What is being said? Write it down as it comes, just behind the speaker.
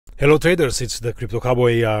Hello traders, it's the Crypto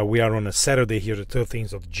Cowboy. We are on a Saturday here, the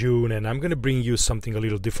 13th of June, and I'm going to bring you something a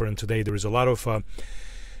little different today. There is a lot of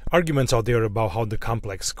arguments out there about how the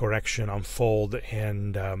complex correction unfold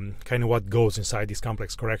and kind of what goes inside these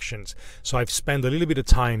complex corrections. So I've spent a little bit of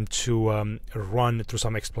time to run through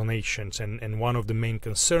some explanations, and one of the main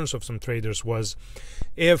concerns of some traders was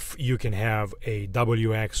if you can have a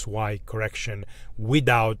WXY correction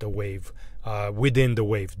without a wave within the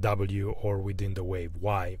wave W or within the wave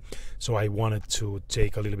Y. So I wanted to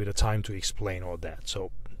take a little bit of time to explain all that. So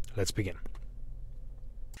let's begin.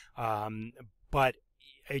 But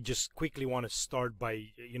I just quickly want to start by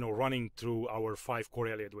running through our 5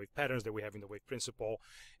 correlated wave patterns that we have in the wave principle,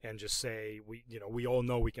 and just say we all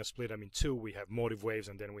know we can split them in two. We have motive waves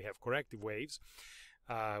and then we have corrective waves.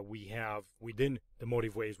 We have within the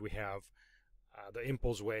motive waves we have the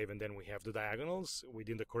impulse wave, and then we have the diagonals.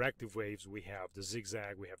 Within the corrective waves we have the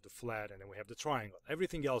zigzag, we have the flat, and then we have the triangle.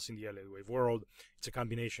 Everything else in the LA wave world, it's a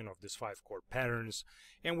combination of these 5 core patterns,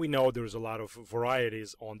 and we know there's a lot of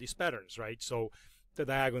varieties on these patterns, right? So the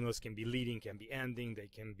diagonals can be leading, can be ending, they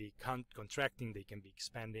can be contracting, they can be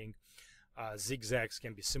expanding. Zigzags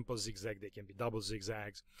can be simple zigzag, they can be double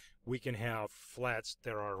zigzags. We can have flats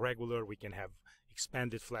that are regular, we can have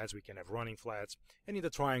expanded flats, we can have running flats, and in the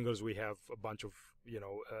triangles we have a bunch of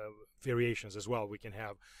variations as well. We can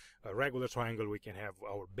have a regular triangle, we can have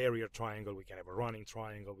our barrier triangle, we can have a running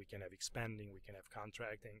triangle, we can have expanding, we can have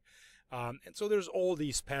contracting, and so there's all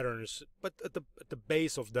these patterns, but at the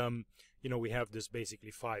base of them we have this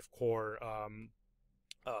basically 5 core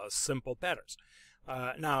simple patterns.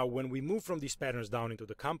 Now, when we move from these patterns down into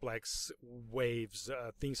the complex waves,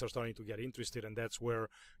 things are starting to get interested, and that's where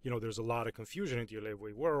there's a lot of confusion in the LA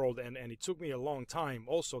wave world, and it took me a long time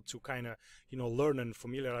also to kind of learn and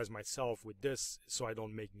familiarize myself with this so I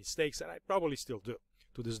don't make mistakes, and I probably still do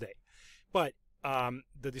to this day. But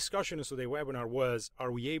the discussion in today's webinar was,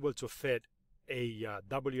 are we able to fit a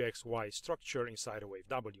WXY structure inside a wave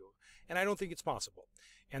W? And I don't think it's possible.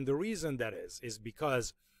 And the reason that is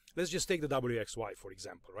because let's just take the WXY, for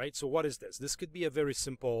example, right? So what is this? This could be a very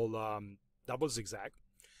simple double zigzag,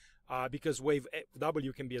 because wave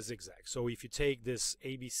W can be a zigzag. So if you take this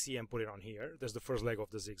ABC and put it on here, there's the first leg of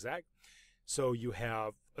the zigzag. So you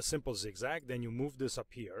have a simple zigzag, then you move this up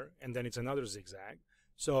here, and then it's another zigzag.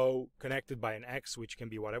 So connected by an X, which can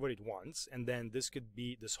be whatever it wants, and then this could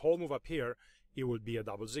be, this whole move up here, it would be a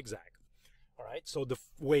double zigzag. All right, so the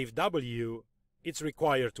wave W, it's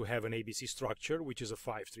required to have an ABC structure, which is a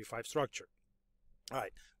 5-3-5 structure. All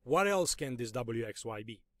right, what else can this WXY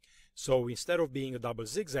be? So instead of being a double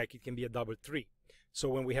zigzag, it can be a double 3. So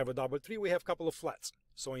when we have a double 3, we have a couple of flats.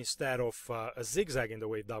 So instead of a zigzag in the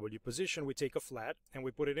wave W position, we take a flat and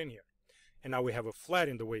we put it in here. And now we have a flat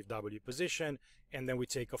in the wave W position, and then we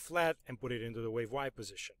take a flat and put it into the wave Y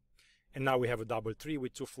position. And now we have a double 3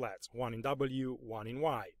 with 2 flats, one in W, one in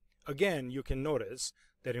Y. Again, you can notice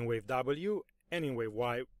that in wave W and in wave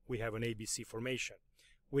Y, we have an ABC formation,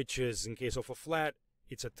 which is, in case of a flat,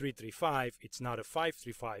 it's a 3-3-5. It's not a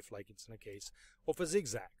 5-3-5 like it's in the case of a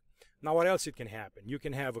zigzag. Now, what else it can happen? You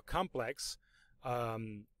can have a complex,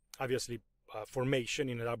 obviously, formation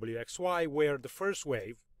in a WXY where the first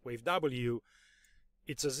wave, wave W,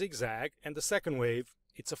 it's a zigzag, and the second wave,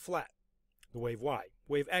 it's a flat, the wave Y.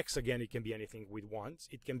 Wave X, again, it can be anything we want.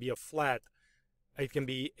 It can be a flat, it can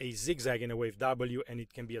be a zigzag in a wave W, and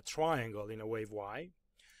it can be a triangle in a wave Y.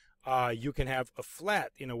 You can have a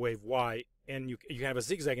flat in a wave Y, and you can have a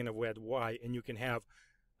zigzag in a wave Y, and you can have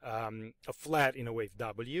a flat in a wave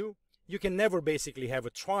W. You can never basically have a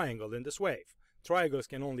triangle in this wave. Triangles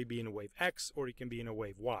can only be in a wave X, or it can be in a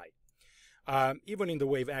wave Y. Even in the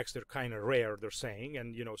wave X, they're kind of rare, they're saying,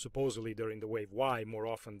 and supposedly they're in the wave Y more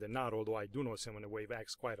often than not, although I do know some in the wave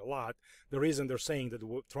X quite a lot. The reason they're saying that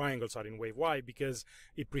the triangles are in wave Y, because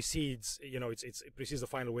it precedes, it precedes the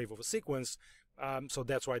final wave of a sequence, so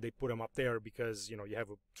that's why they put them up there, because you have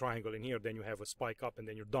a triangle in here, then you have a spike up, and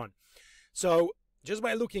then you're done. So just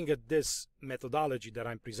by looking at this methodology that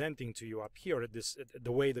I'm presenting to you up here,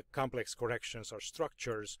 the way the complex corrections are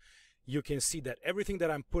structures, you can see that everything that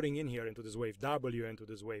I'm putting in here into this wave W, into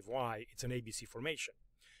this wave Y, it's an ABC formation.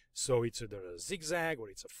 So it's either a zigzag or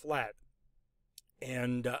it's a flat,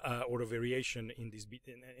 and or a variation in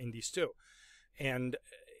these two. And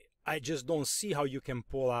I just don't see how you can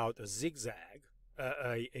pull out a zigzag,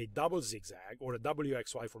 a double zigzag, or a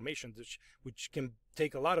WXY formation, which can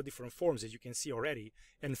take a lot of different forms, as you can see already,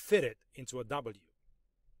 and fit it into a W.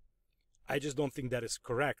 I just don't think that is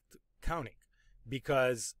correct counting,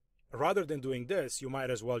 because rather than doing this, you might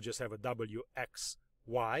as well just have a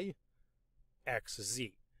WXY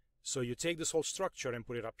XZ. So you take this whole structure and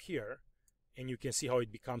put it up here, and you can see how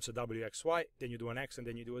it becomes a WXY, then you do an X, and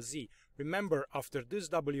then you do a Z. Remember, after this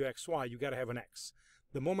WXY, you gotta have an X.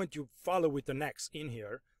 The moment you follow with an X in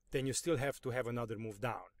here, then you still have to have another move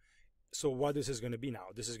down. So what this is gonna be now?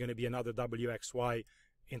 This is gonna be another WXY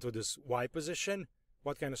into this Y position.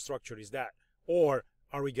 What kind of structure is that? Or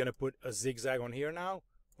are we gonna put a zigzag on here now?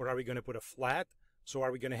 Or are we gonna put a flat? So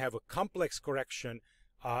are we gonna have a complex correction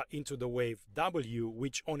into the wave W,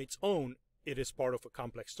 which on its own, it is part of a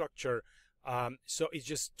complex structure. So it's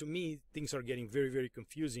just, to me, things are getting very, very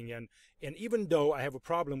confusing. And even though I have a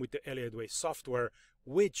problem with the Elliott wave software,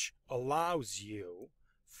 which allows you,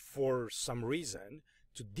 for some reason,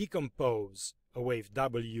 to decompose a wave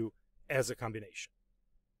W as a combination.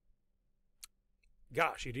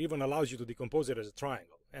 Gosh, it even allows you to decompose it as a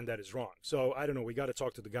triangle, and that is wrong. So I don't know, we got to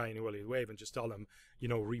talk to the guy in Elliott wave and just tell them, you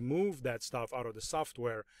know, remove that stuff out of the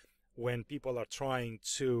software when people are trying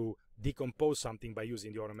to decompose something by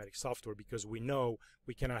using the automatic software, because we know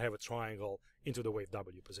we cannot have a triangle into the wave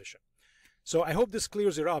W position. So I hope this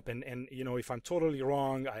clears it up, and you know, if I'm totally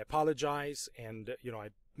wrong, I apologize, and you know, I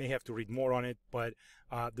may have to read more on it, but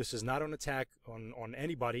this is not an attack on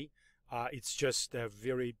anybody. It's just a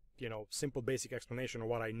very, you know, simple basic explanation of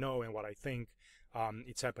what I know and what I think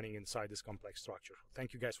it's happening inside this complex structure.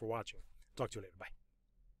 Thank you guys for watching. Talk to you later. Bye.